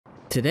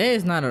Today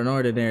is not an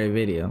ordinary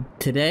video.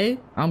 Today,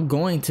 I'm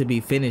going to be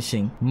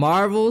finishing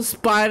Marvel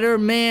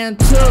Spider-Man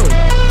 2. All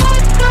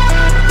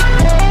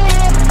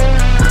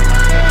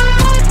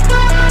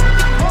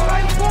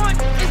I want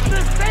is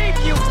to save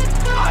you.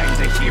 I'm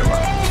the hero.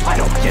 I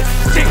don't get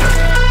scared.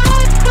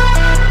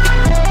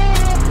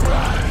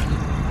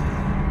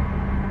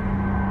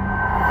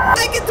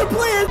 I get to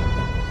play.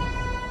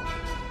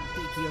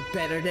 Think you're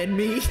better than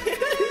me?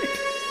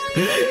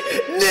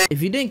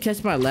 If you didn't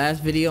catch my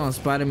last video on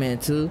Spider-Man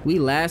 2, we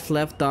last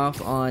left off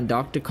on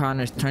Dr.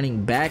 Connors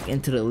turning back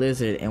into the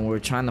lizard and we're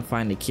trying to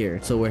find the cure.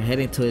 So we're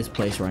heading to his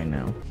place right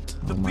now.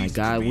 Oh my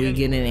god, we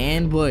getting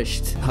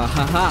ambushed. Ha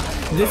ha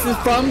ha. This is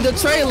from the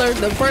trailer,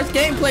 the first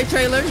gameplay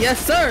trailer. Yes,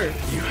 sir.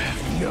 You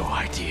have no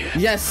idea.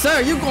 Yes,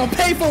 sir. You're gonna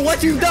pay for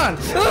what you've done.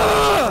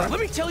 Ugh! Let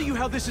me tell you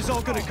how this is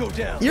all gonna go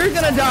down. You're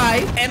gonna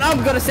die, and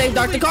I'm gonna save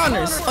Dr.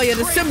 Connors. Oh yeah,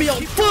 the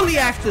symbiote fully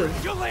active.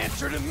 You'll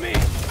answer to me.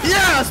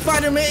 Yeah,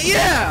 Spider-Man,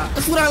 yeah.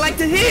 That's what I like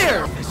to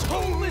hear. This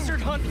whole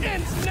lizard hunt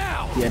ends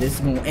now. Yeah, this is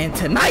gonna end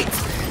tonight.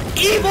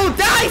 Evil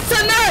dies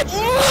tonight.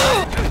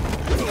 Ugh!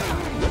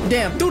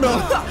 Damn,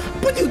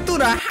 put you through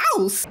the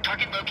house.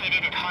 Target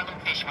located at Harlem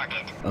Fish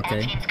Market.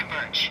 Okay. All teams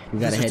converge. We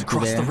gotta head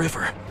across through the there.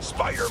 river.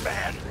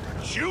 Spider-Man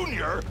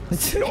Junior.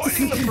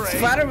 Joining the fray.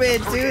 Spider-Man,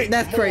 dude,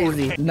 that's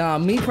crazy. Nah,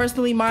 me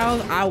personally,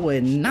 Miles, I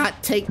would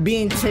not take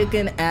being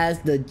taken as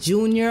the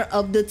junior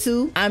of the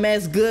two. I'm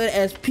as good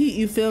as Pete,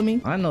 you feel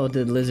me? I know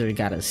the lizard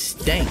got a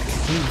stink.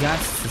 He got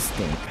to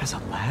stink. Has a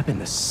lab in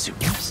the suit.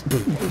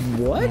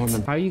 What?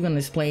 How are you gonna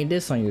explain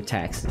this on your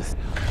taxes?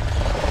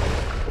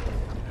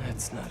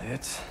 That's not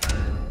it.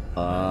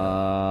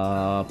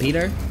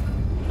 Peter?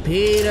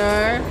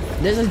 Peter?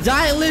 There's a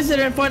giant lizard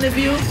in front of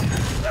you.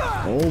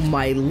 Oh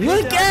my,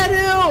 look at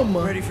him!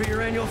 Ready for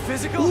your annual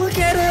physical? Look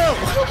at him!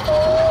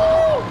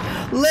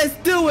 Let's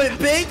do it,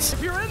 bitch!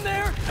 If you're in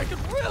there, I could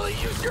really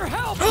use your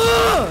help.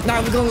 Now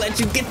I'm gonna let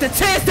you get the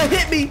chance to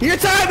hit me! Your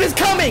time is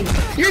coming!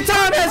 Your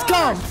time has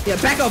come! Yeah,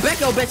 back your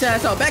bitch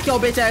ass up! Back your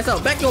bitch ass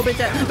up! Back your bitch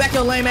ass! Back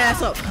your lame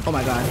ass up! Oh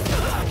my god.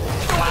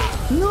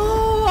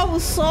 No, I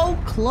was so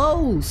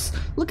close.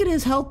 Look at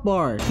his health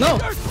bar. No!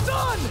 You're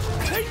done!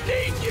 They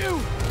need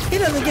you! He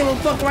doesn't give a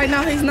fuck right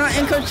now. He's not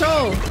in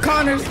control.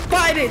 Connors,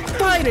 fight it,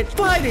 fight it,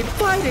 fight it,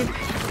 fight it.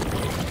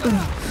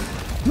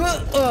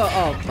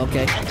 Oh,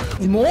 okay.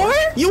 More?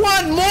 You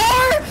want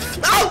more?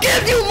 I'll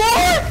give you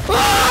more!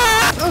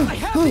 I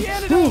have the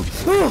antidote!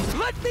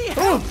 Let me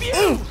help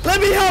you! Let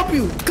me help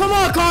you! Come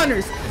on,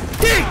 Connors!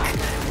 Think!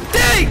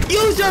 Think!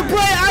 Use your brain!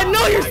 I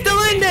know you're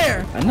still in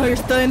there! I know you're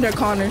still in there,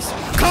 Connors.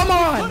 Come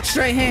on!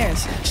 Straight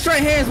hands.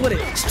 Straight hands with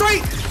it.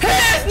 Straight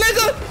hands,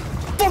 nigga!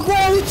 Fuck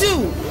wrong with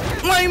you?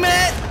 Lame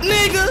ass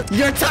nigga!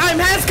 Your time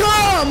has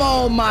come!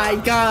 Oh my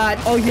god!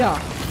 Oh yeah!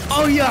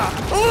 Oh yeah!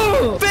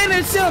 Ooh.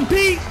 Finish him,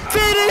 Pete!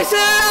 Finish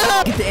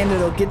him! Get the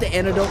antidote, get the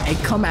antidote, and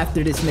come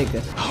after this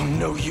nigga. Oh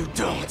no, you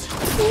don't.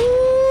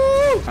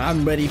 Ooh.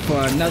 I'm ready for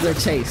another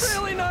chase.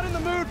 Really not in the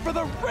mood for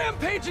the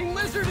rampaging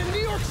lizard in New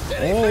York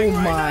City. Oh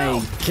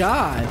my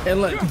god.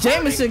 And look,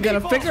 Jameson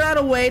gonna figure out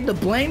a way to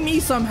blame me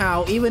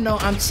somehow, even though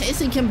I'm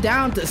chasing him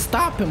down to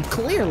stop him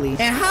clearly.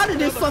 And how did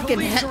this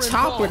fucking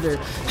chopper there?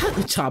 How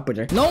the chopper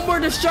there? No more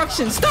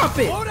destruction. Stop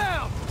it. Slow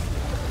down.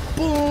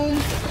 Boom.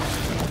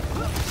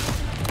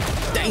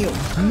 Damn.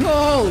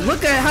 No,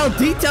 look at how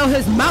detailed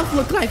his mouth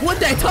look like. What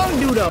that tongue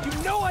do though?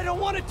 You know I don't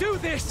want to do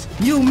this.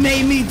 You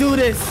made me do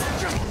this.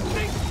 Just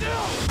stay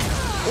still.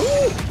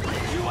 Ooh.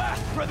 You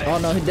asked for this. Oh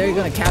no, they're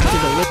gonna capture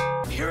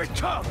the Here it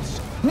comes.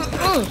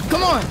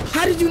 come on.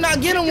 How did you not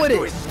get him with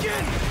Through it? his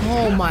skin.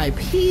 Oh my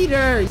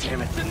Peter.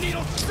 Damn it, the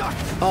needle stuck.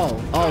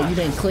 Oh, you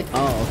didn't click.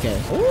 Oh, okay.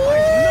 I'm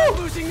not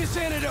losing this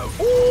antidote.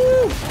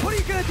 Ooh. What are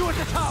you gonna do at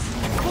the top?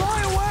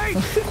 Fly away?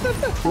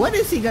 What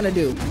is he gonna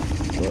do?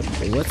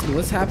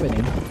 What's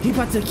happening? He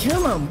about to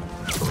kill him.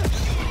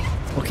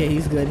 Okay,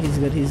 he's good. He's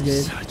good. He's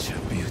good. Such a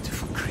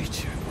beautiful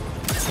creature.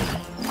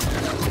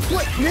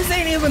 What? This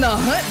ain't even a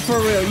hunt for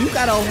real. You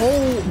got a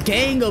whole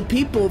gang of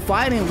people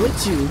fighting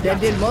with you that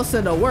did most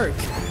of the work.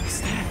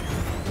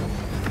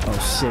 Oh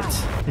shit!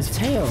 His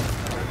tail.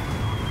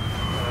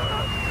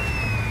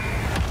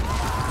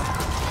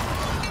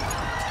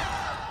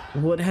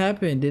 What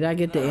happened? Did I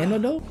get the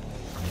antidote?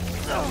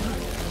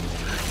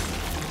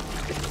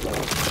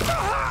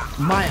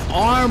 My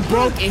arm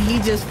broke and he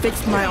just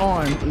fixed my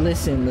arm.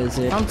 Listen,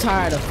 lizard. I'm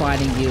tired of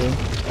fighting you.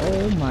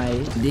 Oh my.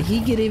 Did he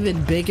get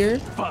even bigger?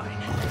 Fine.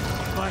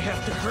 If I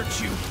have to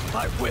hurt you,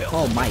 I will.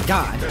 Oh my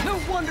god. No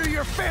wonder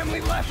your family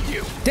left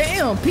you.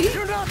 Damn, Pete.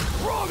 You're not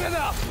strong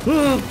enough.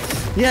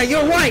 Yeah,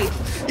 you're right.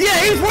 Yeah,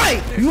 he's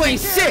right. You ain't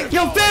shit.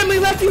 Your family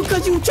left you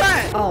because you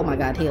tried. Oh my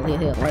god, heal.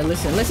 All right,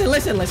 listen.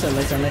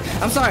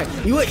 I'm sorry.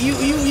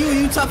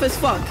 You tough as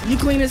fuck. You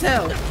clean as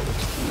hell.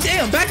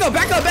 Damn, back up.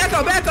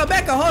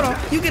 Hold on.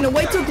 You getting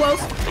way too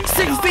close.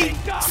 6 feet.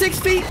 6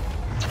 feet.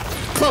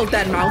 Close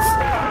that mouth.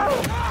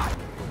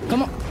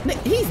 Come on.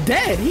 He's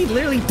dead. He's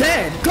literally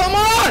dead. Come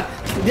on.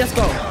 Let's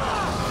go.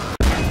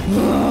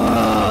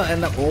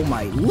 And oh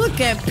my,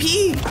 look at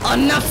Pete.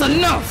 Enough's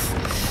enough.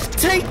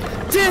 Take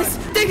this.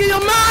 Stick in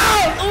your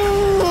mouth.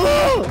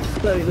 Ooh.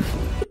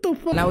 the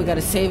fuck? Now we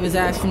gotta save his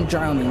ass from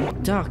drowning.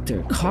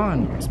 Dr.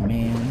 Connors,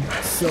 man.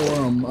 So,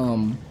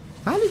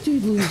 how did you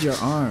lose your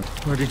arm?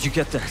 Where did you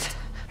get that?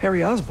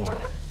 Harry Osborn.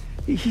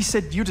 He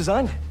said you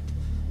designed it.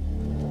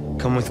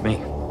 Come with me.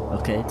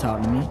 Okay,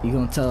 talk to me. You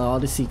gonna tell all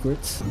the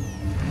secrets?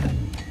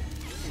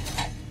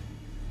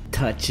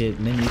 Touch it,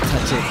 let me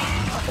touch it.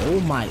 Oh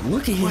my,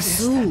 look at his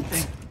suit.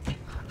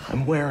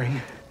 I'm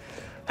wearing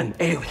an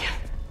alien.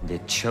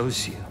 It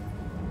chose you.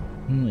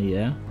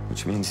 Yeah.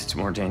 Which means it's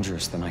more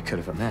dangerous than I could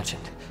have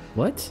imagined.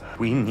 What?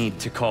 We need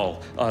to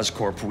call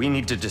Oscorp. We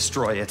need to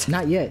destroy it.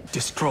 Not yet.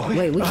 Destroy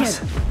Wait, we us?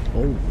 can't.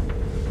 Oh.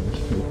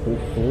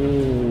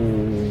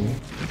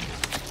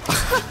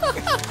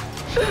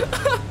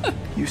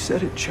 You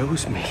said it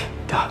chose me,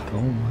 Doc.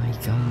 Oh my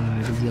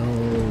god, yo.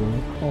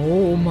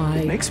 Oh my.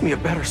 It makes me a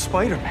better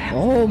Spider-Man.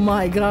 Oh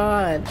my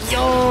god.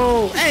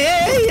 Yo.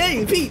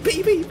 Hey, Pete.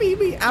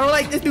 I don't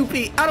like this new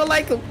Pete. I don't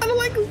like him.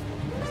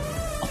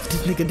 Oh,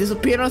 this nigga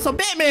disappeared on some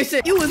Batman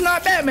shit. You was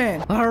not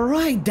Batman. All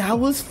right, that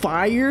was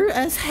fire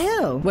as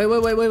hell. Wait.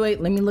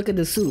 Let me look at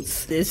the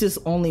suits. This is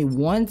only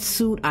one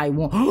suit I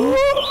want.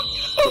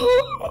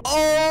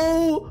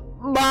 Oh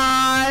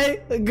my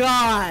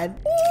god.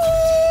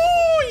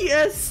 Ooh,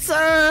 yes,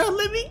 sir.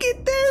 Let me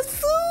get that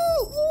suit.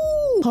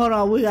 Ooh. Hold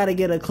on, we gotta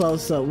get a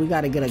close-up.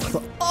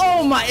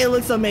 Oh my, it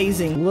looks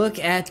amazing. Look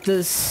at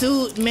the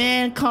suit,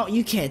 man.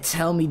 You can't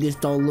tell me this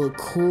don't look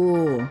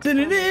cool.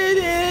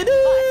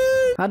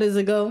 How does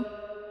it go?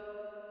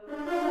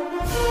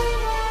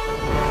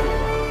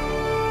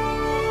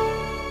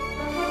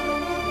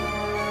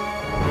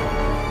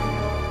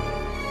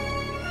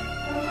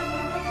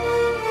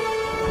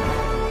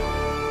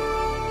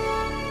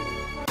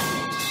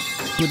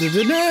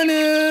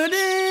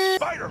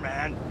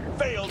 Spider-Man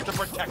failed to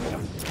protect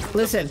him.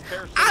 Listen,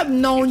 I've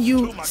known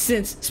you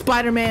since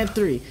Spider-Man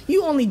 3.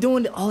 You only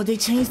doing it. Oh, they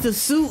changed the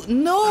suit.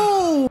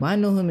 No! I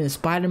know him in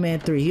Spider-Man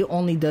 3. He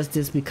only does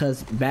this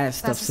because bad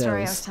stuff That's the story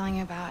I was sells. telling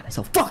you about.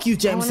 So fuck you,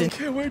 Jameson.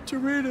 Can't wait to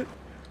read it.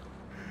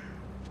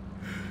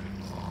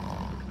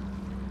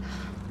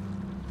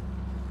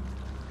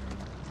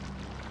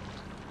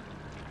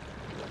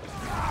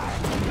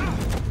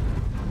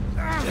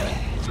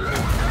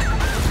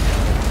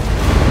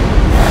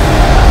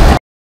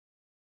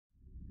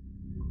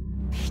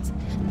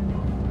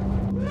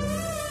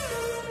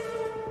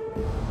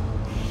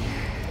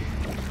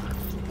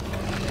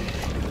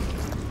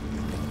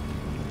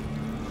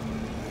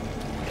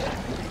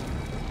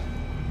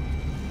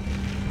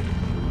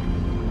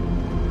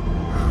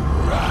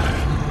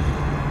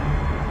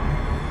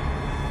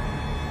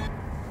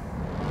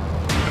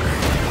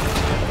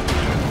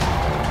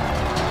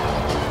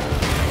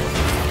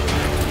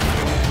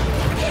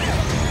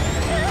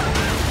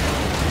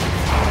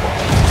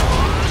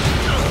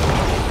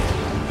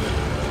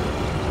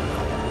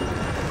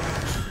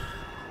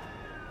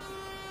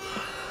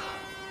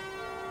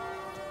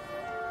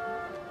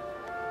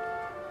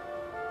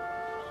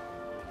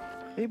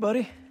 Hey,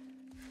 buddy.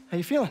 How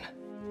you feeling?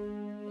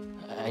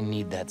 I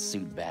need that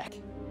suit back.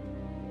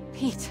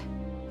 Pete,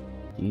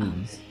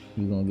 Jeez,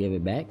 you gonna give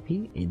it back,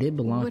 Pete? It did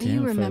belong what to do you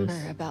him remember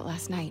first. about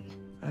last night?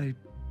 I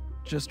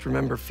just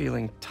remember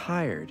feeling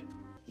tired.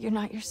 You're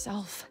not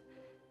yourself.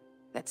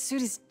 That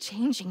suit is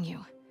changing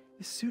you.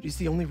 This suit is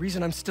the only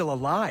reason I'm still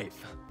alive.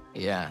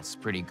 Yeah, it's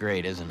pretty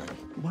great, isn't it?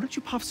 Why don't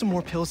you pop some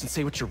more pills and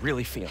say what you're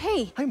really feeling?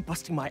 Hey! I'm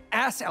busting my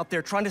ass out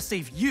there trying to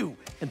save you,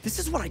 and this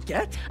is what I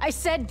get? I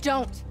said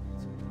don't.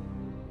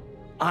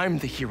 I'm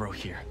the hero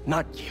here,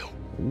 not you.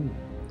 Ooh,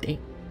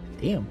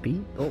 damn,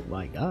 Pete. Oh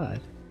my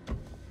god.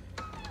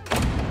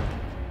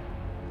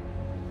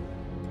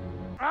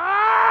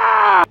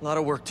 A lot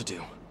of work to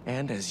do.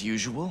 And as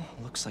usual,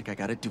 looks like I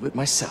gotta do it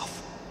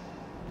myself.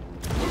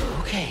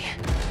 Okay.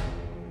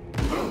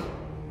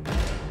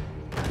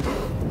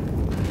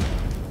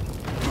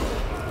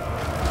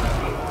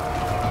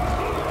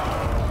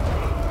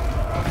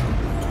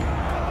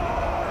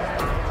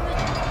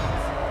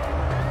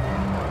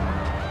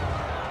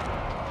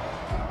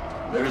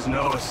 There's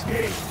no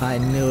escape. I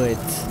knew it.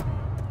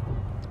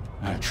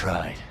 I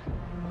tried.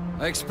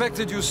 I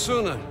expected you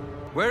sooner.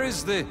 Where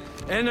is the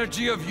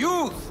energy of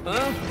youth,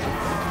 huh?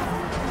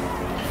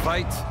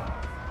 Fight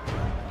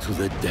to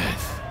the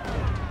death.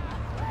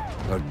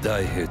 Or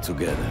die here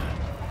together.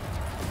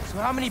 So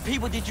how many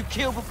people did you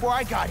kill before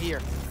I got here?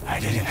 I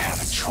didn't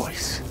have a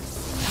choice.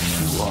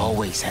 You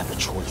always have a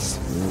choice.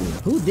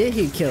 Who did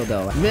he kill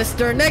though?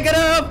 Mr.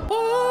 Negative!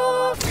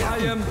 Oh! I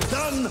am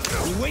done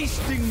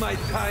wasting my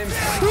time.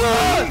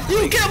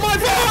 You killed my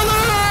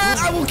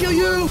father! I will kill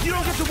you! You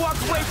don't get to walk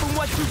away from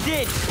what you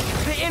did.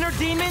 The inner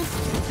demons,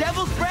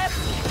 devil's breath,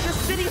 the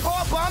city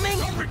hall bombing.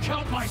 Don't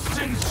recount my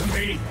sins to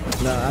me.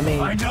 No, I mean,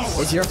 I know.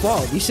 it's your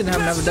fault. You shouldn't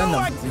have never done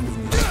them.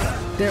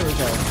 There we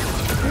go.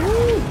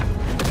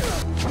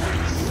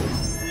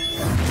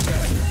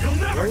 You'll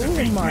never Oh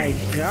defeat my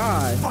me.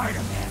 god.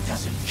 Spider-Man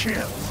doesn't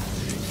kill.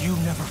 You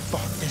never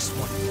fought this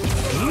one.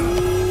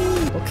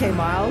 Okay,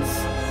 Miles.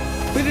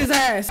 Beat his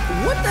ass.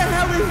 What the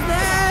hell is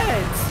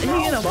that? Is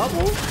he in a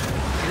bubble?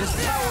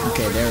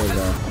 Okay, there we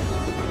go.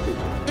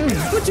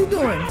 What you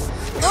doing?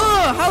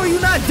 How are you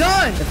not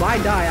done? If I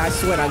die, I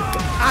swear again?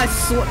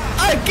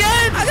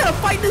 I gotta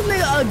fight this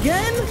nigga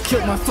again?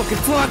 Kill my fucking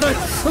father.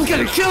 I'm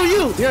gonna kill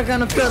you. You're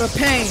gonna feel the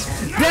pain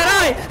that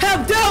I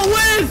have dealt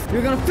with.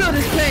 You're gonna feel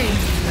this pain.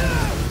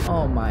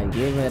 Oh my,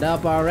 give it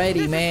up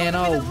already, man.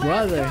 Oh,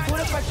 brother.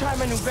 What if I try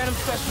my new Venom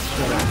special?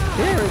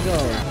 There we go.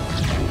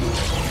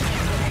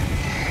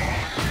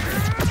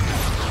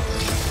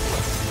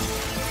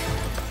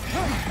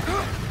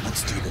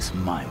 Let's do this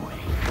my way.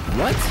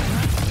 What?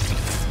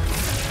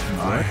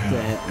 What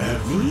the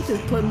hell? Did he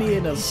just put me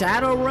in a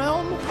shadow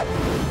realm?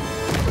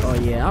 Oh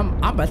yeah, I'm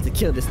about to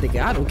kill this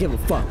nigga. I don't give a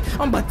fuck.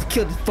 I'm about to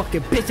kill this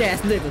fucking bitch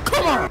ass nigga.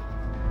 Come on!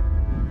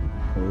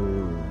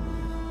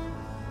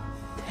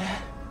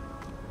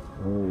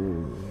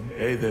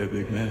 Hey there,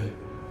 big man.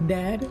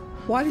 Dad,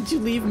 why did you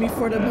leave me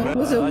for the milk?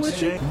 Was it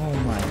Whatchu? Oh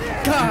my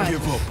god.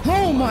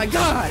 Oh my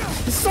god.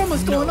 There's so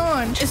much going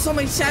on. There's so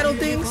many shadow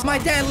things. My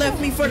dad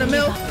left me for the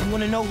milk. You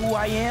wanna know who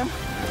I am?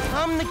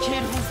 I'm the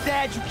kid whose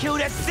dad you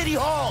killed at City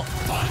Hall.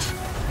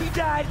 He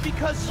died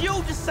because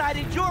you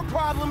decided your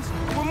problems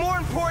were more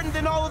important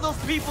than all of those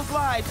people's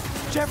lives.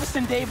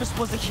 Jefferson Davis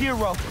was a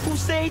hero who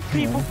saved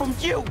people from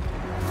you.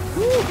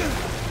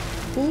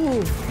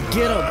 Ooh,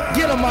 get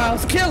him,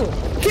 Miles, kill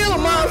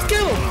him, Miles,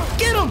 kill him,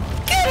 get him,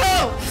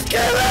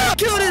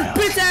 kill this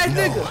bitch ass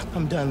nigga.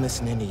 I'm done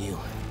listening to you.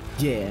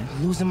 Yeah,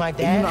 Losing my you're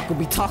dad? not gonna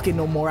be talking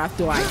no more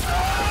after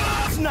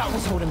It's not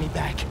what's holding me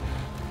back.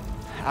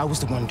 I was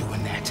the one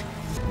doing that.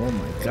 Oh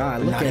my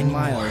god, look Not at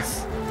anymore.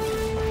 Miles.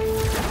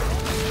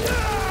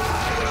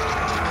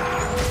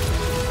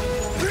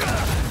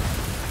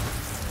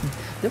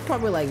 They're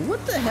probably like,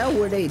 what the hell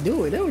were they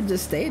doing? They were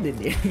just standing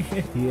there.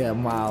 Yeah,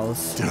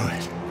 Miles. Do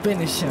it.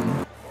 Finish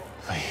him.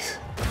 Please.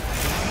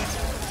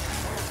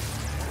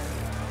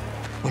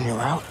 When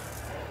you're out,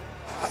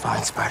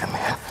 find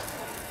Spider-Man.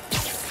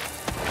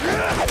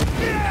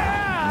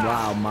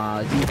 Wow,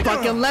 Miles, you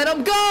fucking let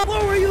him go!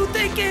 What were you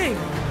thinking?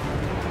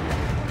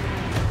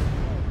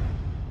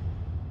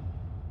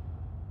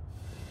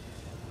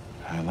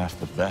 I left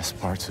the best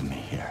parts of me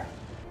here.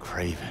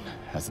 Craven,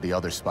 as the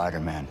other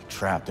Spider-Man,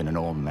 trapped in an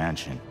old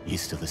mansion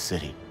east of the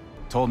city.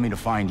 Told me to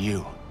find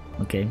you.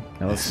 Okay,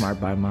 that was smart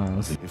by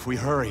Miles. If we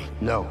hurry.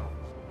 No,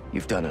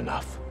 you've done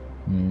enough.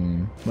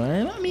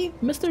 Well, I mean,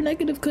 Mr.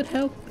 Negative could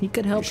help. He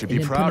could help. You should be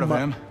and then proud of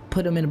him.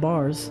 Put him in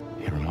bars.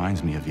 It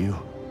reminds me of you.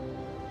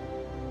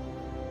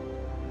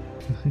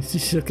 She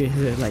shook his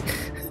head like,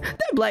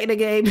 that black the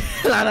game.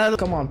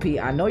 Come on, Pete.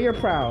 I know you're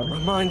proud.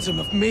 Reminds him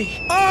of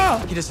me.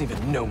 Oh! He doesn't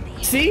even know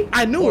me. See?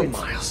 I knew Or it.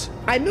 Miles.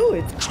 I knew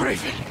it.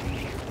 Craven.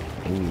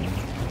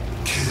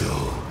 Kill.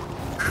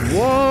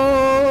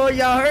 Whoa!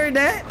 Y'all heard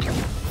that?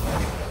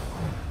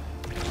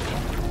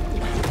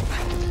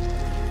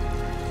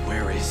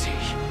 Where is he?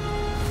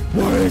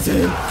 Where is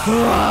it?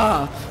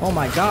 Ah! Oh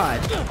my god.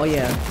 Oh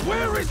yeah.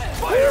 Where is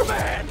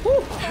Spider-Man?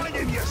 Find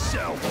him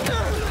yourself.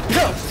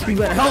 Help! You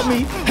better help me!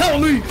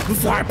 Help me!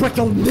 Before I break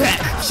your neck!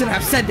 Shouldn't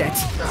have said that.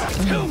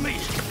 Tell me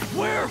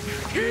where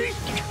he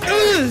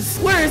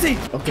Where is he?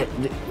 Okay.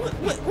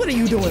 What are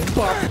you doing,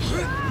 Bob?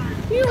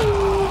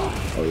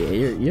 Oh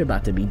yeah, you're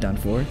about to be done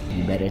for.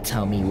 You better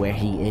tell me where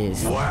he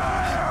is.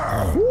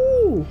 Wow.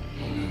 Woo!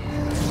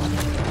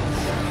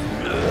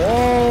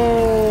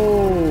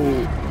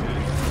 Oh!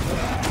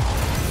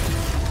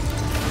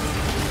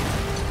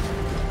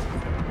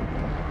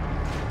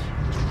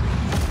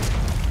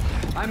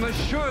 I'm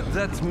assured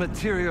that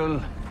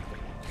material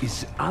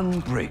is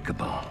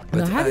unbreakable. Now,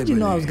 But how did you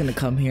know I was believe gonna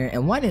come here?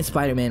 And why didn't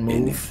Spider-Man move?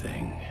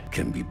 anything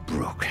can be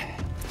broken?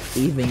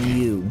 Even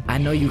you. I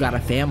know you got a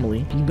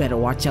family. You better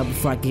watch out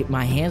before I get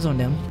my hands on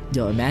them.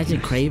 Yo,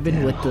 imagine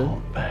Craven with the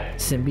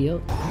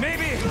symbiote.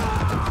 Maybe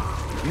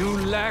you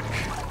lack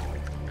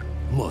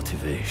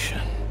motivation.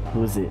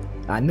 Who is it?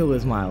 I knew it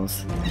was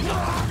Miles.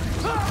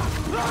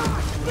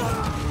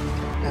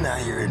 Now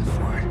you're in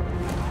for it.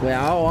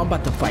 Well, I'm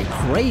about to fight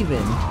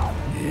Craven.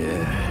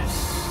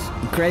 Yes.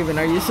 Craven,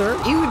 are you sure?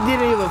 You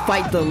didn't even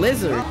fight the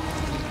lizard.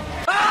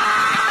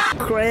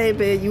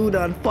 Craven, you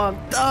done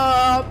fucked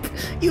up.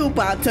 You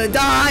about to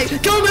die.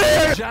 Come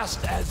here.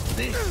 Just as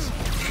this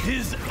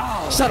is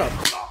ours. Shut up.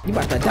 You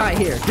about to die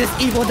here. This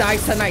evil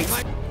dies tonight.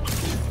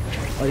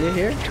 Oh, you're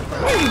here?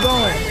 Where are you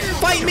going?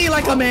 Fight me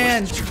like a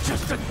man. You're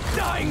just a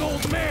dying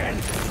old man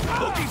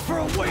looking for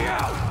a way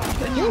out.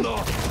 Then you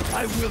know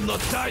I will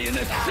not die in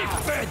a sick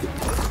bed.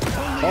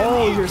 Only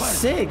Oh, an you're evil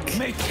sick.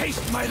 may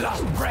taste my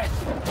last breath.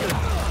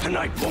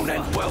 Tonight won't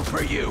end well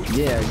for you.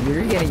 Yeah,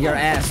 you're getting your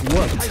ass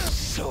whooped.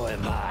 So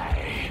am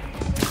I.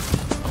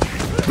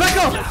 Back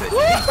up!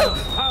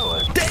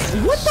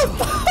 What the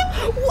fuck?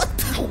 What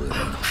the?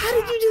 How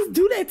did you just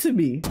do that to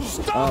me?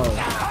 Stop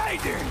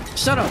hiding.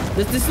 Shut up.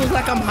 Does this look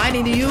like I'm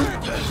hiding to you?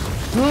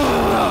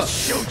 I'll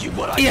show you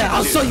what I Yeah, can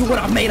I'll do. show you what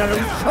I'm made out of.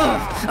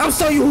 I'll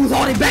show you who's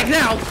holding back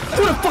now.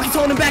 Who the fuck is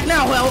holding back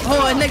now?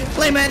 Hold nigga,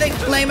 lame ass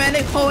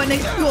nigga, hold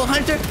nigga. You a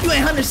hunter? You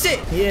ain't hunter shit.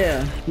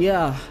 Yeah.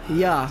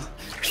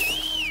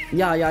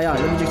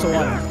 Let me drink some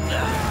water.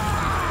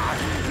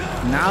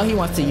 Now he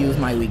wants to use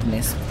my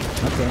weakness.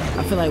 Okay,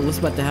 I feel like what's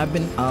about to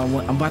happen, I'm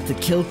about to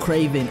kill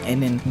Kraven,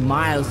 and then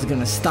Miles is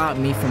gonna stop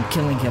me from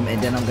killing him,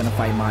 and then I'm gonna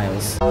fight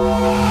Miles.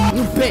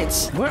 You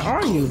bitch! Where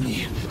are you?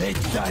 A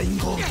dying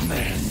old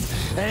man,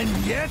 and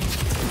yet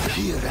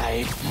here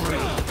I free.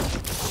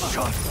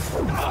 Shut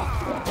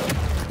up!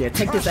 Yeah,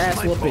 take this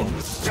ass whooping.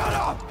 Shut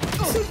up!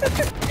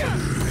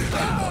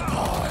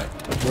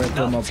 Rip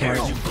him apart.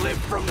 You limb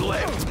from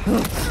limb.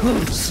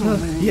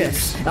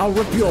 Yes, I'll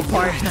rip you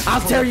apart.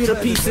 I'll tear you to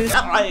pieces.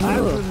 I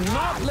will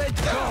not let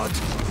God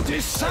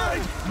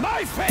decide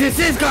my fate. This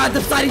is God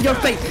deciding your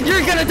fate.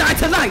 You're gonna die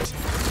tonight.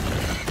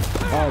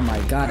 Oh my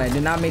God, I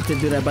did not mean to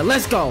do that, but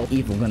let's go.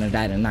 Evil gonna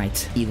die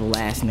tonight. Evil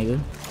ass nigga.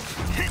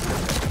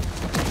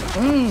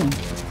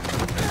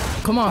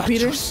 Come on,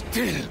 Peter.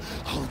 Still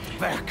hold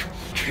back.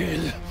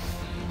 Kill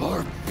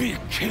or be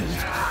killed.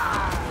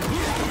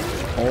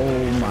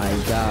 Oh my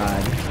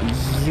God.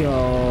 Yo.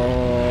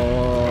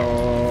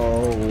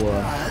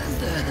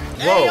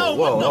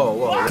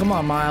 Whoa. Come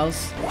on,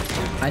 Miles.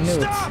 I knew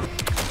it.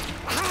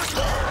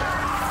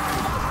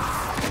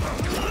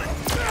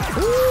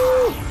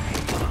 Woo.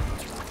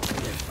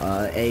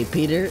 Hey,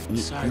 Peter.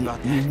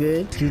 You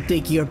good? You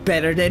think you're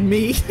better than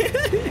me?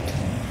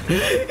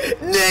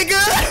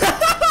 Nigga!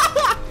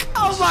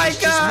 Oh my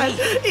God!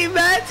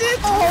 Imagine!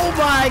 Oh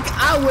my!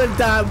 I would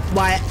die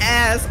my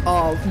ass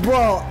off,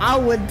 bro. I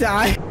would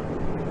die.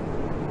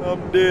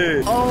 I'm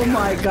dead. Oh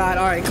my God!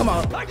 All right, come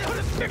on. I could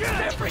have fixed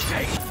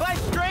everything. By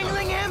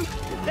strangling him?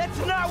 That's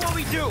not what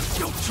we do.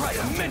 Don't try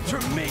to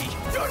mentor me.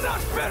 You're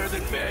not better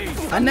than me.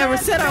 I never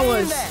said I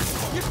was.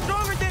 You're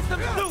stronger than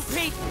some soup,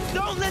 Pete.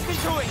 Don't listen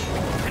to it.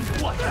 And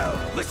what?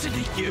 Listen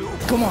to you.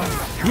 Come on.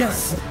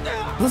 Yes.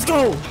 Let's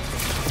go.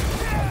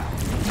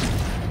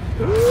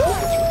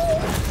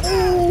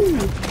 Ooh.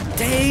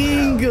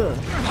 Dang.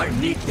 I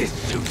need this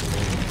suit.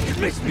 It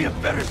makes me a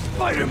better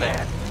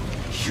Spider-Man.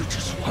 You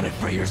just want it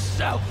for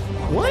yourself.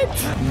 What?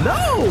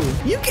 No.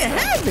 You can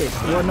have it.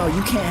 Well, no,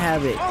 you can't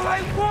have it. All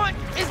I want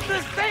is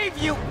to save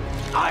you.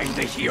 I'm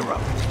the hero.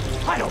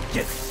 I don't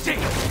get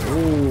saved.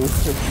 Ooh.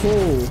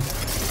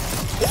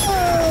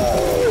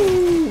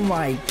 Oh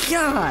my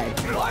God.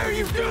 Why are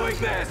you doing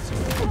this?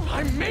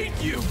 I made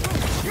you.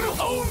 You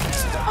own me.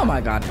 Oh my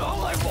God.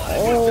 All I wanted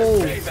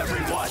was to save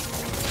everyone.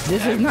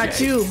 This is not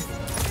you.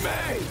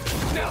 May.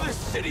 Now the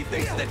city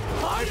thinks that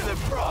I'm the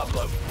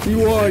problem.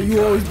 You are.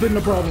 You always been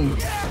the problem.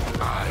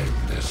 I'm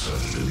the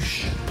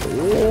solution.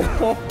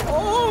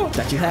 Oh.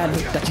 That you had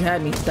me. That you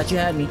had me. That you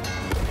had me.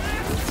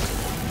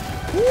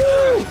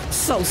 Woo.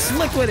 So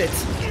slick with it.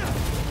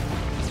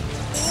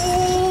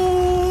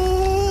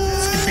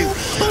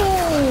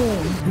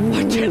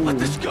 I can't let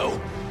this go.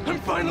 I'm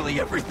finally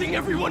everything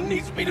everyone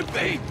needs me to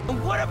be.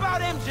 And what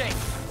about MJ?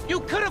 You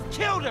could have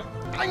killed him.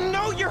 I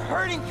know you're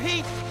hurting,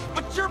 Pete,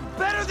 but you're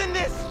better than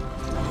this.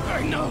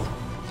 I know,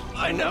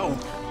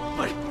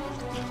 but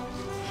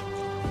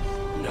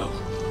no.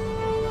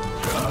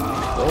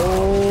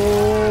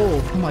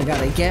 Oh my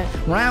God, again.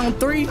 Round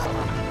 3.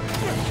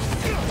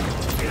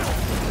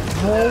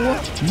 Oh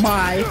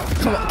my.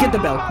 Come on, get the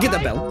bell. Get the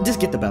bell. Just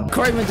get the bell.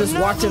 Kraven just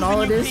watching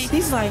all of this.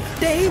 He's like,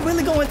 they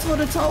really going toe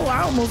to toe.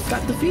 I almost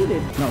got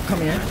defeated. No, come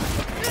here.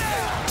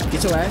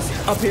 Get your ass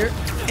up here.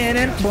 And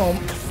then boom.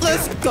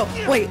 Let's go.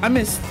 Wait, I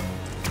missed.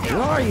 Where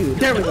are you?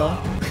 There we go.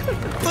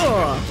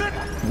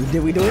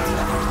 Did we do it?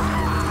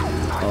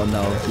 Oh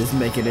no, this is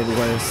making it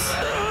worse.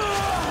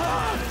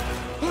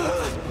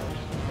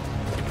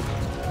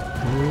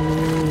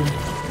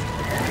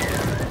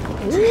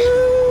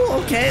 Ooh,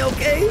 okay.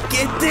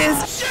 Get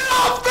this. Shut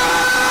up,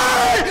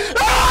 man!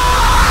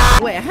 Ah!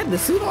 Wait, I had the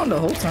suit on the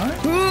whole time?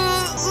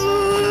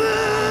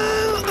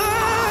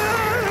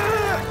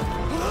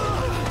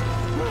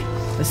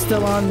 It's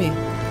still on me.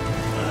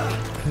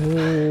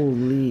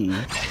 Holy.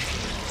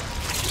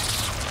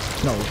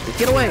 No,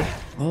 get away.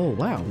 Oh,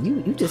 wow.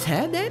 You just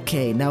had that?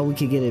 Okay, now we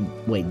can get it.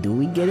 Wait, do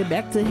we get it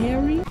back to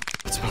Harry?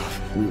 Let's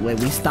move.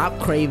 We stop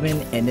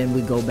Kraven and then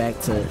we go back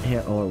to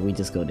Harry, or we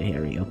just go to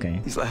Harry, okay?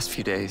 These last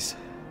few days.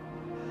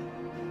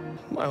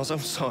 Miles, I'm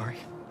sorry.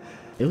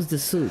 It was the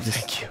suit.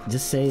 Thank you.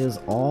 Just say it was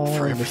all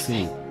For the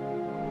everything. suit.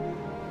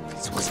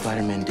 It's what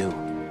Spider-Man do.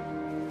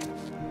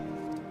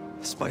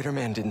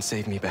 Spider-Man didn't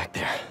save me back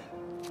there.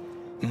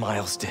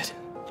 Miles did.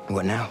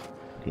 What now?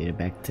 Get it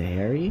back to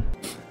Harry?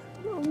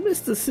 Oh,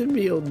 Mr.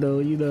 Symbiote though,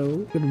 you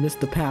know. Gonna miss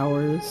the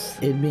powers.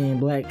 It being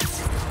black.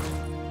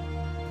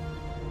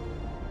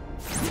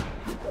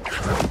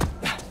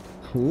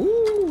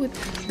 Ooh.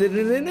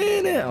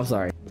 I'm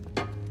sorry.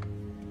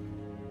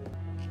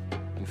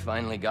 You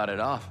finally got it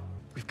off.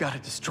 We've got to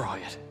destroy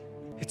it.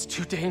 It's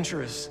too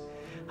dangerous.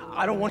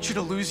 I don't want you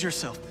to lose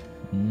yourself.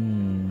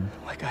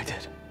 Like I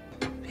did.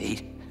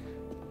 Pete,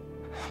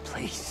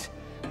 please.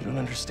 You don't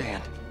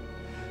understand.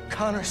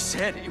 Connor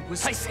said it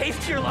was... I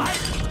saved your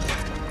life?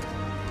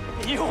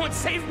 You won't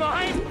save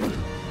mine?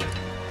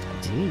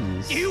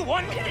 Jeez. You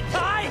want me to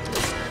die?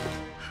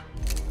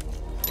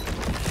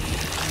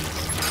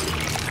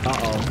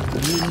 Uh-oh.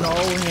 You know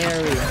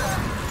Harry.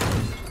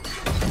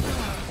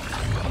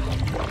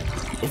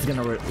 It's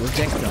gonna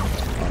reject them.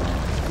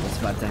 What's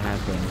about to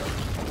happen?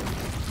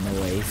 No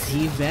way. Is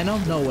he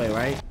Venom? No way,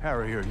 right?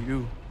 Harry, are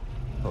you?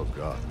 Oh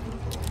God.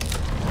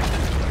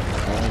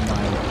 Oh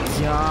my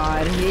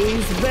God,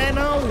 he's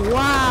Venom.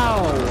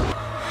 Wow.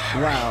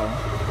 Wow.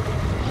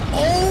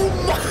 Oh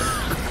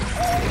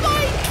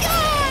my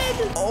God.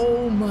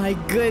 Oh my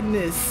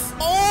goodness.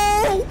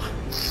 Oh.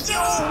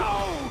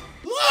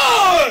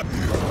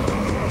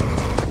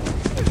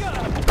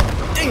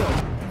 Damn.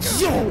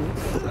 Yo.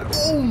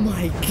 Oh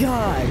my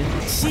God.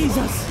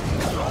 Jesus.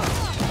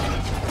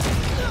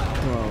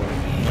 Bro,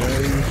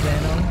 Harry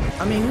Venom.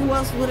 I mean, who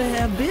else would it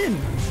have been?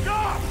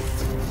 Stop!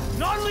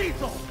 Not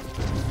lethal!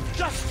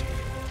 Just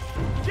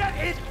get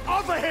it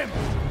off of him!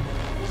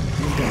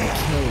 He's gonna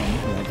kill him.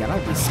 Oh my God,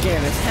 I'd be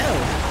scared as hell.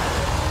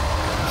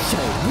 Yo,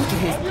 look at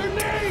his...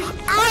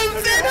 I'm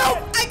Venom!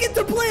 I get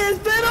to play as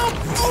Venom!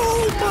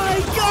 Oh my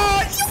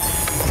God!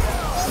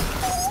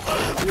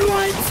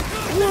 What?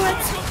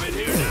 What?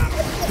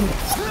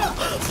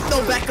 No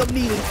backup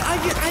needed. I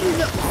didn't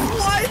know.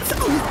 What?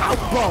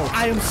 Oh, bro,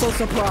 I am so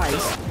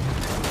surprised.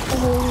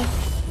 Oh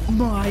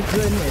my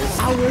goodness.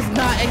 I was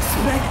not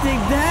expecting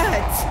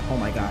that. Oh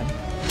my God.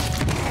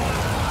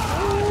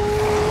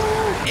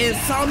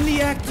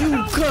 Insomniac,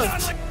 you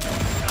cooked.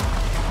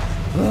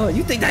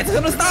 You think that's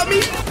gonna stop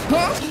me?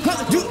 Huh?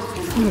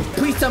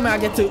 Please tell me I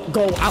get to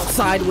go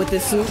outside with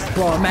this suit.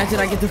 Bro, imagine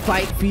I get to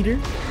fight Peter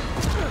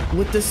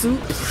with the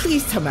suit.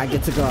 Please tell me I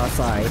get to go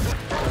outside.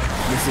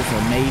 This is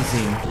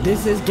amazing.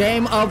 This is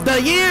game of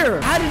the year.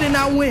 How did it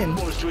not win?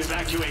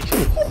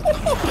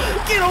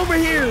 Get over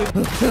here.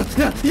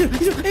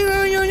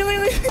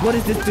 What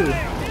does this do?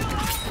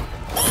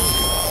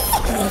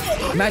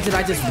 Imagine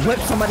I just whip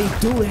somebody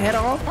dude head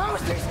off.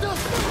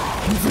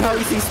 How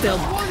is he still?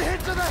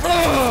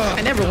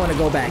 I never want to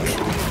go back.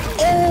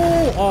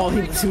 Oh,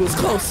 he was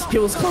close. He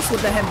was close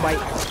with the head bite.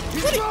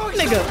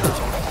 Nigga.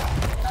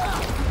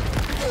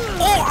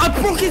 Oh, I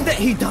broke his neck.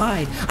 He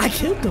died. I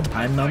killed him.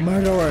 I'm a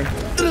murderer.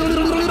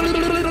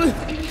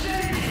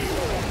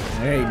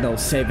 There ain't no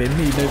saving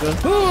me, nigga.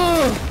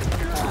 Oh,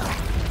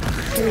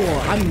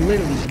 I'm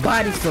literally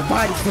bodies for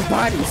bodies for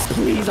bodies.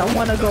 Please, I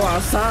want to go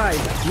outside.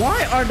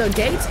 Why are the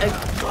gates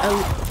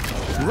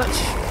what?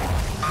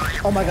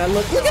 Oh my God,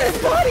 look at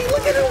his body.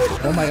 Look at him.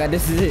 Oh my God,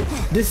 this is it.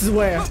 This is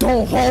where.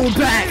 Don't hold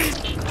back.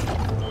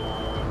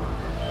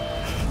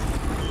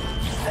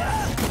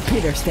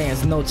 Peter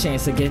stands no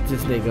chance against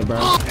this nigga,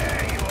 bro.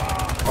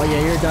 Oh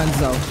yeah, you're done,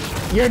 so.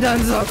 You're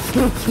done, so.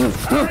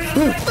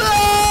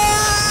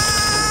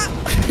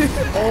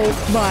 Oh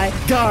my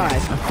God,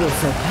 I feel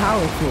so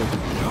powerful.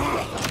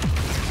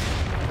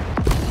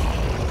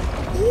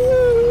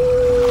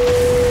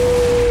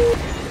 Ooh.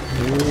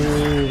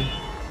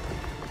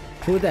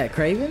 Who's that,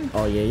 Craven?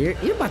 Oh yeah,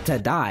 you're about to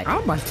die.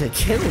 I'm about to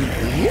kill you.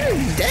 You're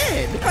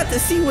dead. I'm about to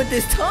see what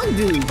this tongue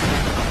do.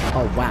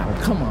 Oh wow,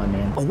 come on,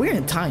 man. Oh, we're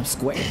in Times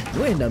Square.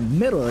 We're in the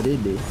middle of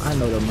this. I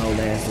know the no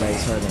last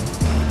legs hurting.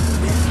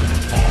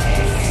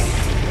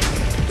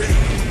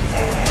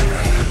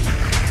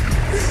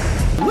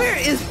 Where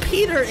is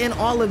Peter in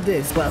all of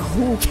this? But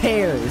who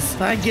cares?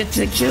 I get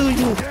to kill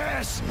you.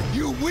 Yes,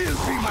 you will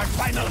be my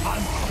final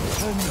hunt,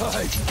 and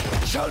I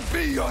shall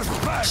be your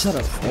first. Shut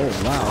up. Oh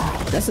wow,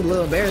 that's a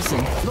little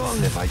embarrassing.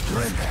 Long if I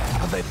dream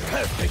of a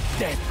perfect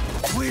death.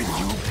 Will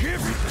you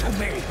give it to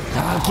me?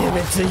 I'll give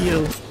it to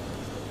you.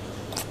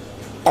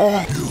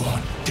 You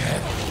want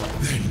death?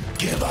 Then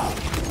give up.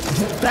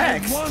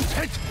 Thanks. I want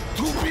it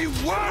to be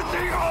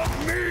worthy of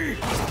me.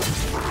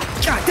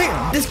 God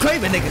damn, this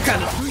Craven nigga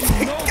kind of.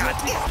 God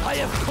damn. I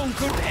have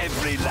conquered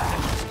every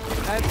land.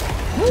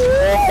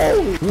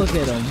 Look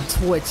at him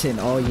twitching.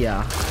 Oh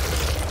yeah.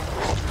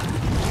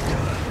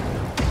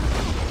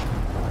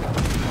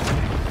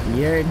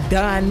 You're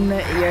done.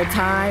 Your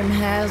time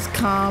has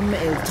come.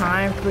 It's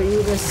time for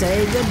you to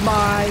say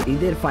goodbye. He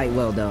did fight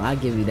well though. I'll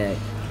give you that.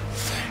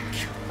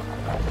 Thank you.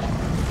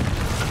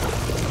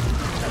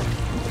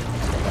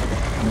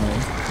 No.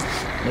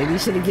 Maybe you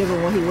should have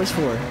given what he wished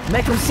for.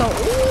 Make him so.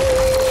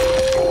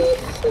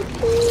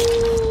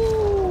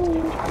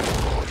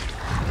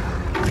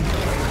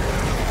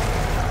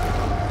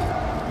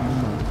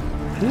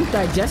 Whose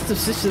digestive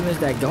system is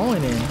that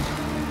going in?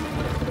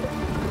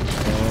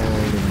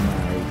 Oh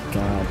my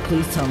God.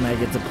 Please tell me I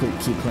get to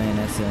keep playing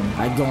that sim.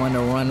 I go on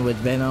a run with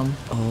Venom.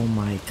 Oh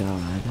my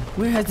God.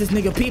 Where has this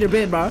nigga Peter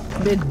been, bro?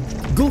 Been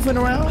goofing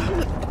around?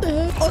 What the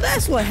hell? Oh,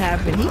 that's what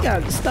happened. He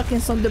got stuck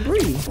in some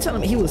debris. Tell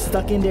me he was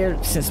stuck in there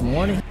since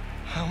morning.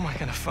 How am I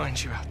gonna find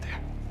you out there?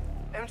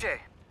 MJ,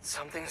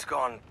 something's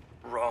gone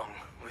wrong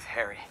with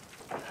Harry.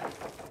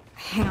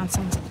 Hang on,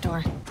 someone's at the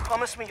door.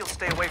 Promise me you'll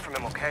stay away from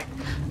him, okay?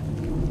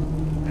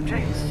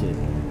 MJ? Shit.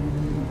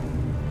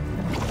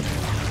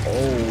 Oh.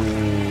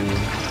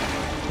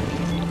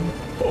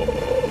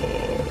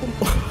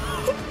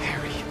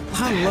 Harry.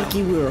 How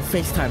lucky we were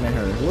FaceTiming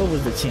her. What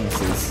was the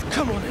chances?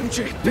 Come on,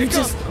 MJ.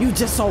 You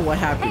just saw what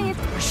happened.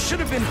 I should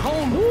have been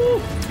home. Woo.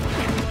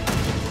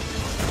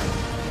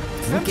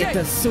 Look MJ, at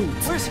the suit.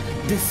 Where's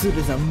this suit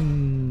is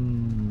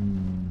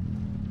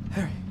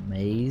Harry?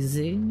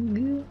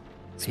 amazing.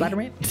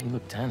 Spider-Man? You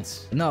look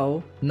tense.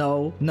 No.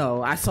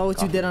 I saw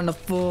what you did on the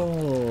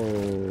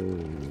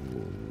phone.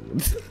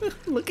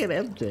 Look at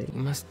MJ.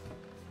 You must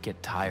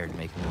get tired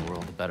making the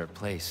world a better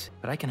place,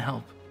 but I can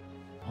help.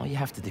 All you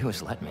have to do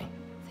is let me.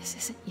 This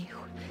isn't you.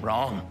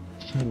 Wrong.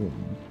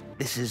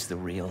 This is the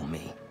real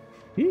me.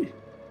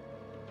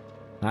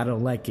 I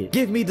don't like it.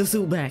 Give me the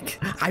suit back.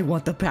 I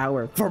want the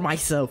power for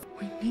myself.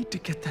 We need to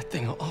get that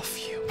thing off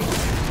you.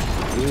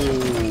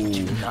 Ooh.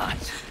 Do not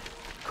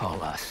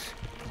call us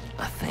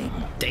a thing.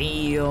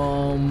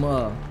 Damn.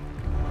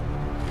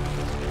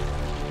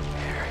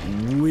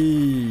 Harry.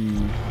 We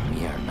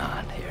are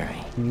not,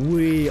 Harry.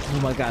 Oh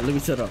my god, let me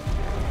shut up.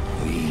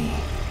 We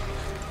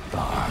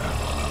are.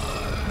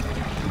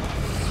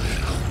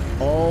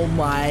 Oh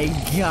my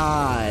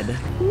god.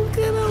 Look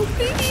at how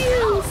big he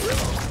is.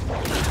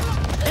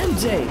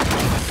 MJ.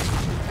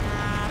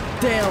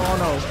 Damn, oh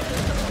no.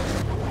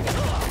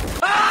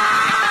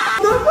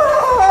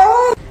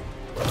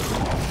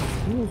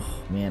 Ooh,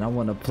 man, I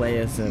want to play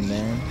as him,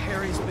 man.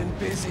 Harry's been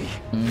busy.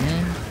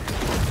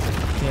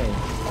 Okay.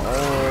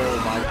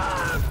 Oh my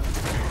god.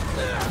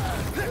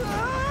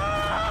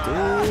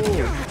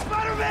 Dude.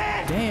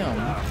 Damn.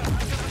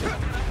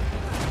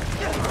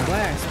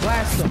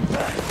 Blast him.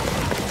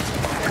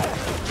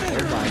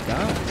 Oh my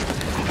god.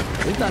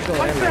 Let's not go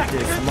ahead like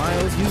this.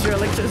 Miles, use your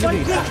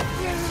electricity.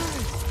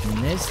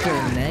 Mr.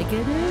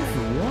 Negative?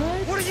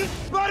 What? What are you,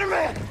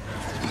 Spider-Man?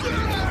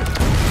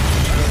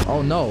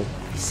 Oh no.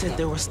 He said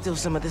there was still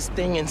some of this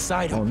thing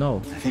inside him. Oh no.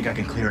 I think I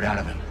can clear it out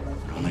of him,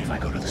 but only if I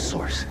go to the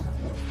source.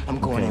 I'm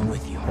going in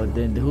with you. But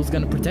then who's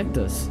gonna protect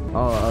us?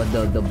 Oh,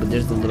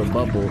 there's the little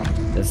bubble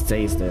that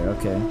stays there.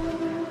 Okay.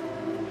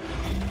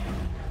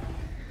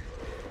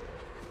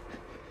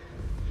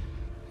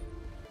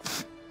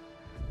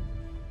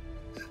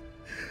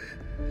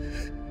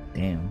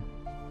 Damn.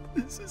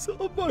 This is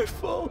all my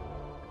fault.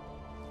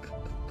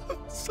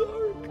 I'm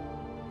sorry.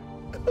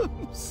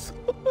 I'm sorry.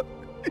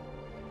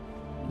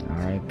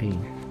 R.I.P.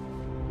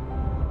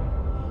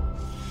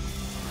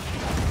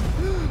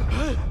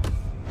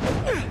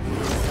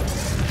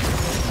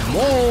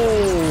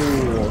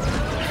 Whoa!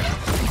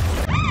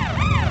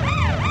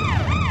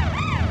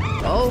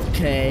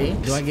 Okay.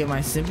 Do I get my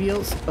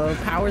symbiote's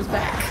powers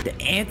back? The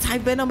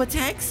anti-venom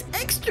attacks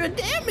extra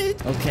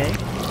damage. Okay.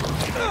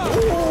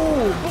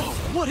 Ooh.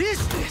 What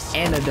is this?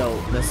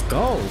 Antidote. Let's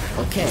go.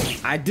 Okay.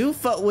 I do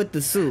fuck with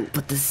the suit,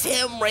 but the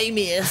Sam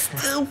Raimi is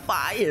still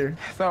fire.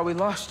 I thought we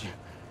lost you.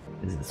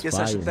 Guess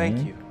I should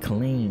thank you.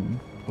 Clean.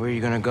 Where are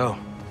you gonna go?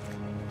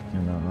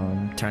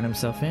 Turn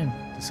himself in.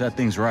 Set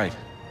things right.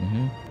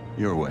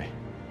 Your way.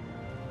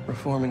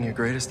 Reforming your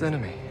greatest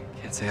enemy.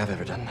 Can't say I've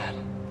ever done that.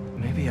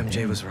 Maybe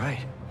MJ was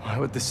right. Why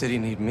would the city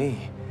need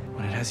me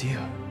when it has you?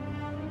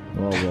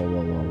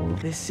 Whoa.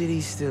 This city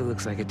still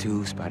looks like a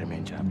two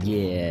Spider-Man job.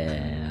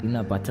 Yeah. You're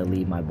not about to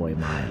leave my boy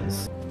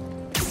Miles.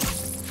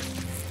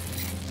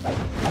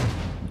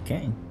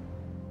 Okay.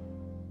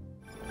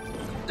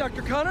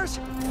 Dr. Connors?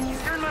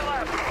 He's here in my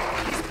lab.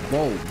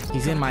 Whoa,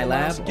 he's in my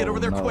lab? Get over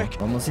there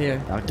quick. Almost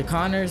here. Dr.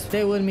 Connors,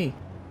 stay with me.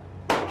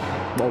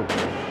 Whoa.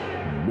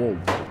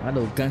 Why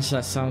those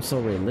gunshots sound so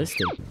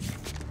realistic?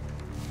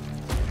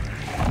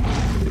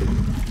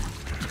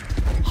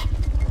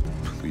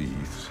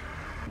 Please,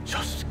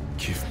 just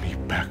give me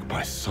back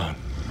my son.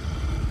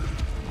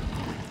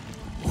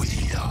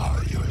 We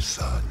are your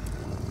son.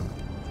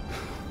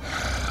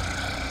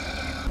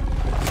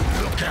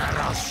 Look at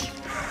us.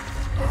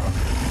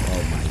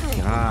 Oh my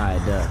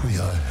god. We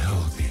are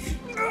healthy.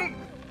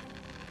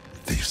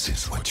 This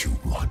is what you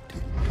want.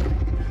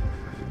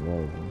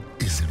 Whoa.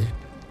 Isn't it?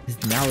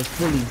 Now it's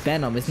fully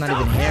Venom. It's not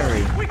even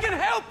Harry. We can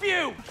help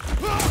you!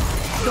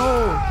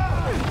 No!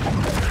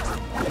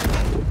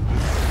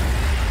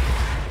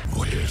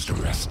 Where's the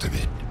rest of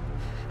it?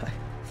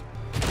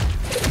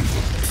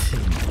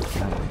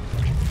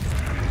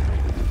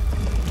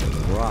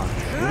 Rock.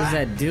 What does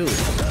that do?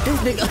 This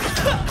nigga.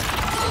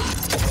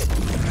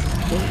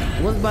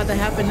 What's about to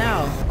happen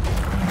now?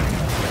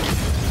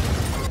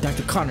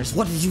 Dr. Connors,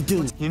 what did you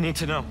do? You need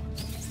to know.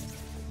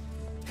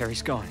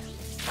 Harry's gone.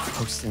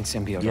 Host and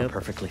symbiote are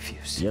perfectly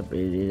fused. Yep,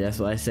 that's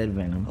what I said,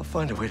 Venom. I'll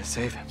find a way to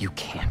save him. You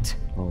can't.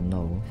 Oh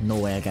no. No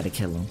way, I gotta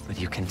kill him. But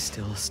you can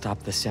still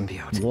stop the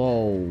symbiote.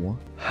 Whoa.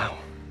 How?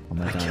 Oh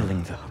my By god.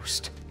 killing the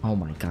host. Oh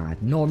my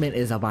god. Norman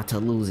is about to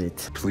lose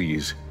it.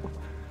 Please,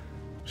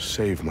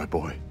 save my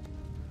boy.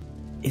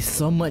 It's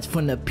so much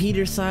from the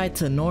Peter side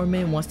to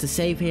Norman wants to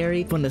save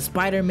Harry. From the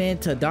Spider-Man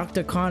to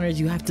Dr. Connors,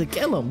 you have to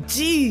kill him.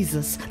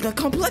 Jesus, the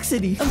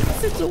complexity of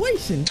the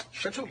situation.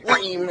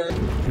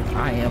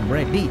 I am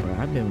ready. Bro,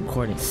 I've been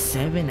recording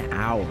 7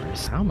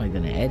 hours. How am I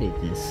gonna edit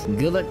this?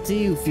 Good luck to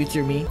you,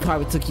 future me.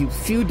 Probably took you a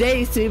few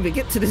days to even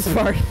get to this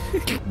part.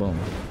 Boom,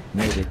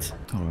 made it.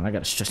 Hold on, I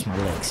gotta stretch my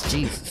legs.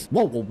 Jesus.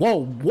 Whoa.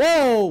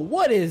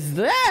 What is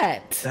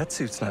that? That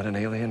suit's not an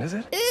alien, is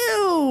it?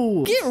 Ew.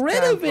 No! Get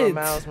rid of it!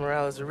 Miles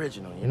Morales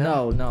original, you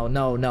know?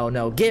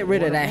 No. Get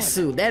rid of that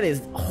suit. That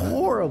is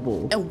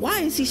horrible. And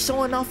why is he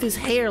showing off his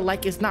hair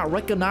like it's not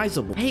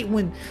recognizable? I hate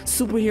when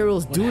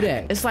superheroes do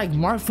that. It's like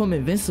Mark from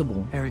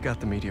Invincible. Harry got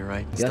the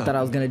meteorite. I thought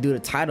I was gonna do the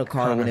title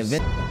card when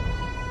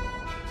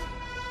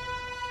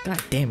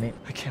God damn it.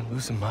 I can't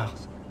lose him,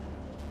 Miles.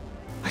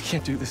 I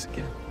can't do this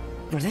again.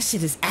 Bro, that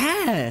shit is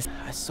ass.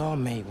 I saw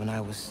May when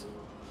I was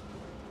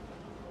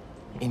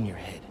in your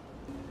head.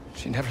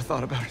 She never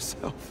thought about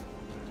herself.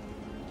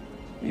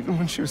 Even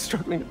when she was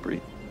struggling to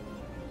breathe.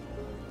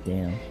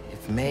 Damn.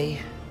 If May,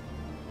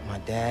 my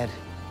dad,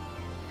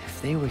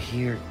 if they were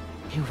here,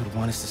 he would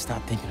want us to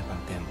stop thinking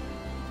about them.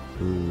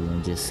 Ooh,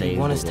 and just say they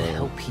want us to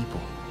help people.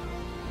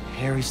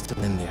 Harry's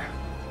still in there.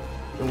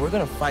 And we're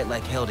gonna fight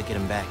like hell to get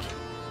him back.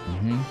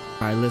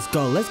 Alright, let's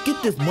go. Let's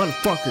get this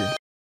motherfucker.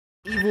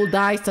 Evil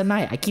dies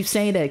tonight. I keep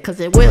saying that because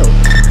it will.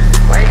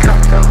 Wake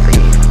up,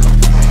 filthy.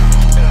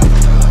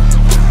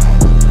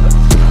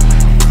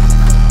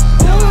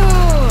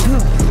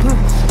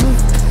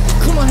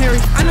 Come on, Harry.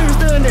 I know you're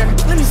still in there.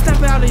 Let me step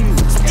out of you.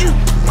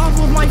 Off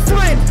with my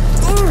friend.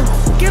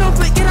 Get up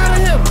and get out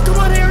of him. Come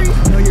on, Harry.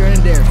 I know you're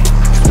in there.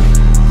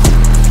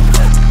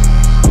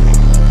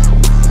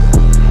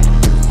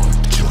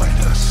 Join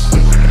us.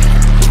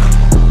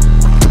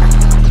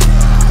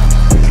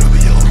 You're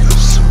the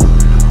elders.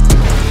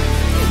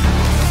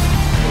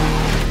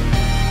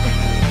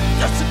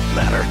 Doesn't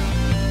matter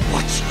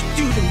what you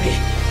do to me.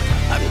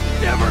 I'm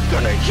never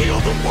gonna heal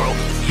the world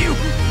with you.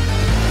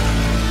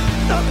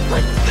 Not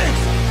like this.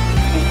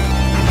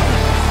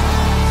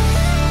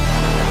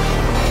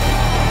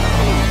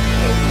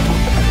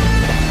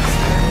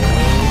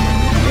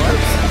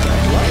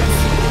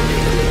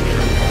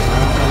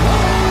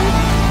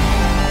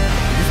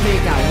 This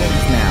nigga got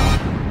wings now.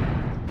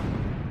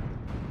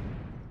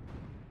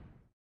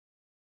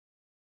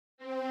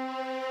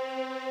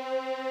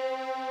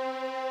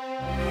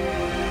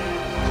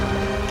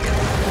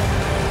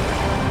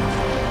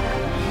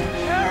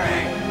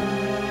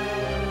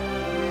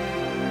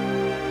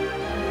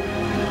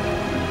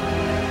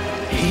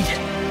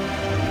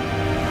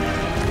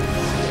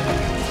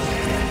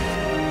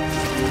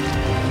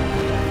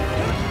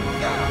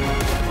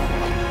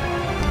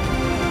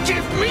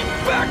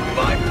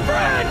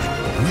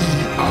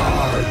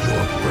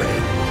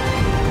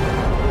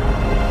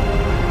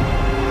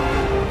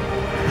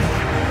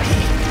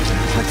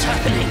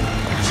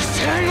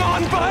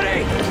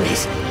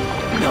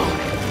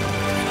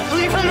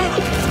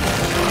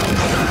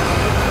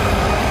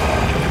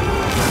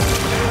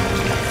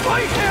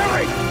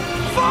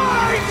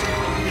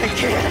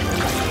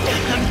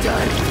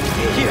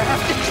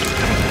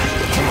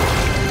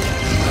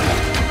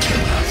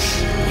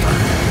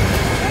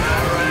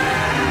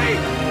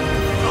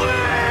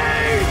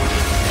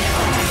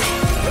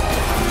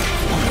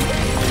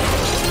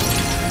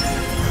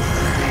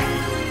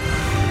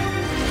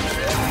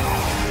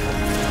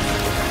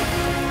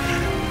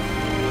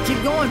 Keep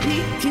going,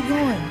 Pete. Keep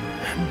going.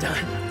 I'm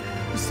done.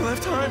 We still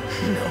have time?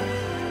 No,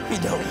 we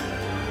don't.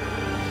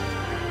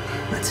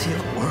 Let's heal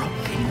the world.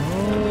 No.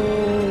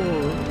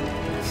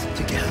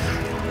 Together.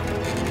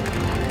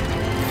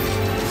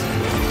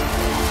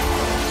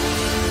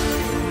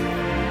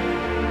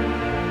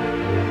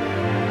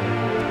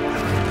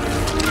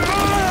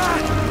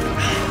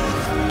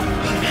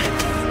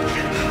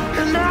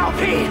 And now,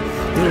 Pete!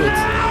 Do it.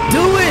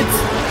 Do it!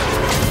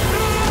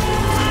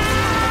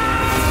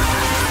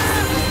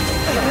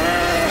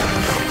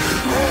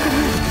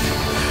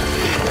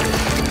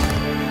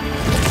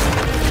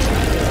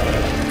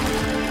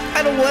 I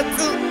don't want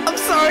to. I'm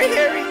sorry,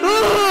 Harry. We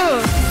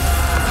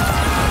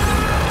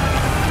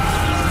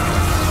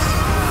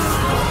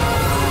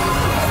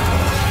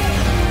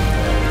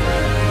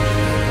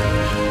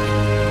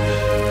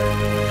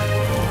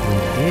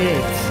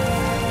did.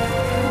 I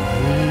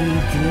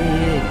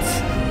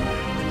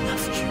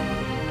love you.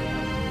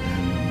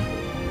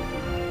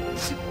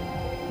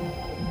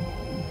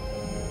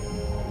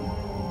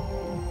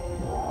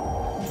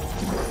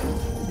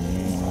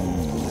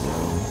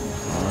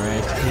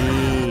 R.I.P.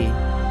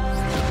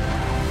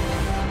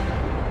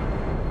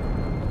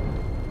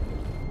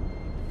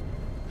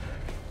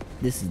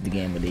 This is the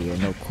game of the year,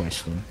 no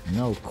question.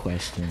 No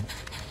question.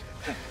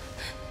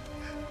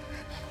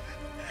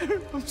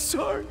 I'm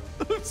sorry.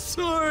 I'm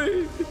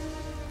sorry.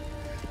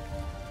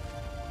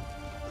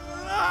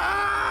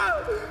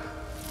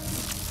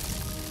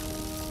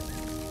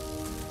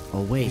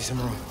 Oh wait.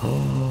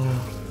 Oh.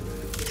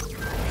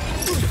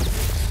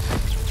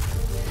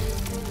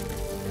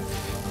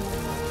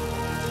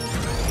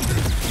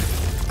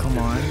 Come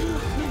on.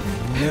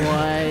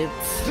 What?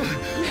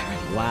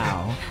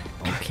 Wow.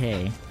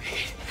 Okay.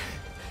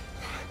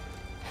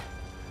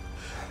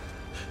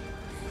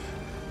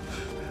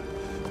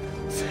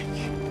 Thank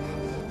you.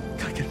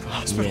 Gotta get to the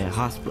hospital. Yeah,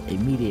 hospital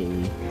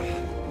immediately.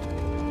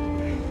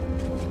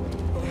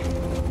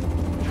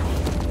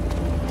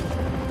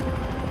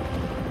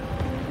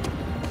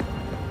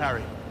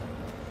 Harry.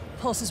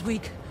 Pulse is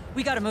weak.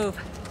 We gotta move.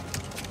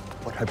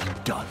 What have you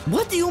done?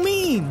 What do you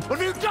mean? What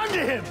have you done to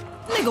him?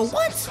 Nigga,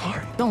 what?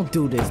 Sorry. Don't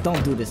do this.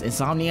 Don't do this.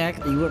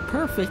 Insomniac, you were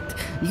perfect.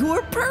 You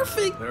were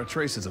perfect. There are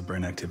traces of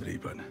brain activity,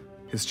 but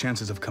his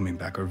chances of coming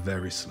back are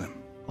very slim.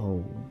 Oh,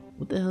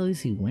 what the hell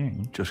is he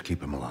wearing? Just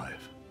keep him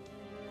alive.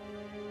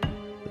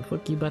 The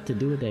fuck you about to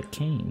do with that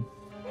cane?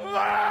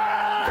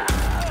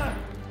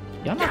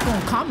 Y'all not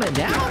gonna calm it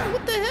down?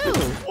 What the hell?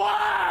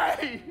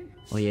 Why?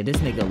 Oh yeah, this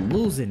nigga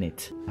losing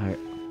it. Alright.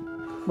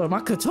 But my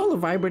controller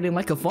vibrating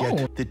like a phone.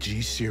 Get the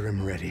G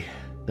serum ready.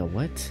 The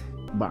what?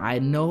 But I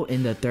know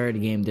in the third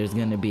game there's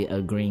gonna be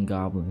a Green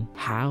Goblin.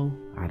 How?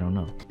 I don't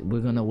know. We're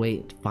gonna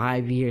wait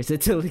 5 years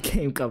until the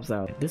game comes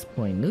out. At this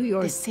point, New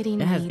York, The city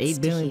it has needs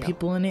 8 to billion heal.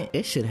 people in it.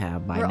 It should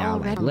have by We're now all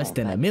like, red less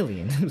than but a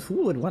million.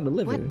 Who would want to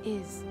live What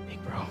here? is... Big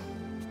bro.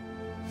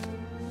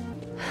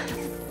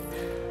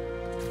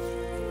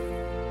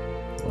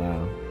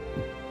 Wow.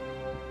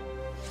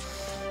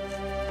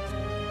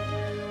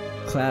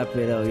 Clap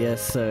it up,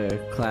 yes sir.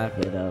 Clap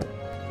it up.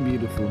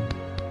 Beautiful.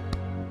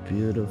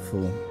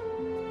 Beautiful.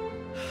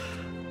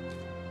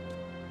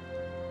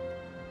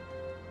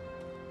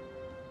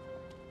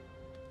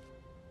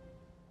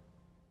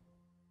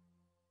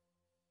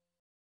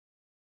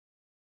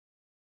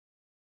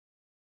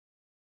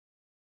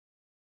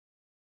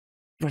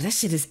 Bro, that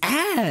shit is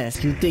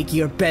ass. You think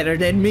you're better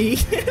than me?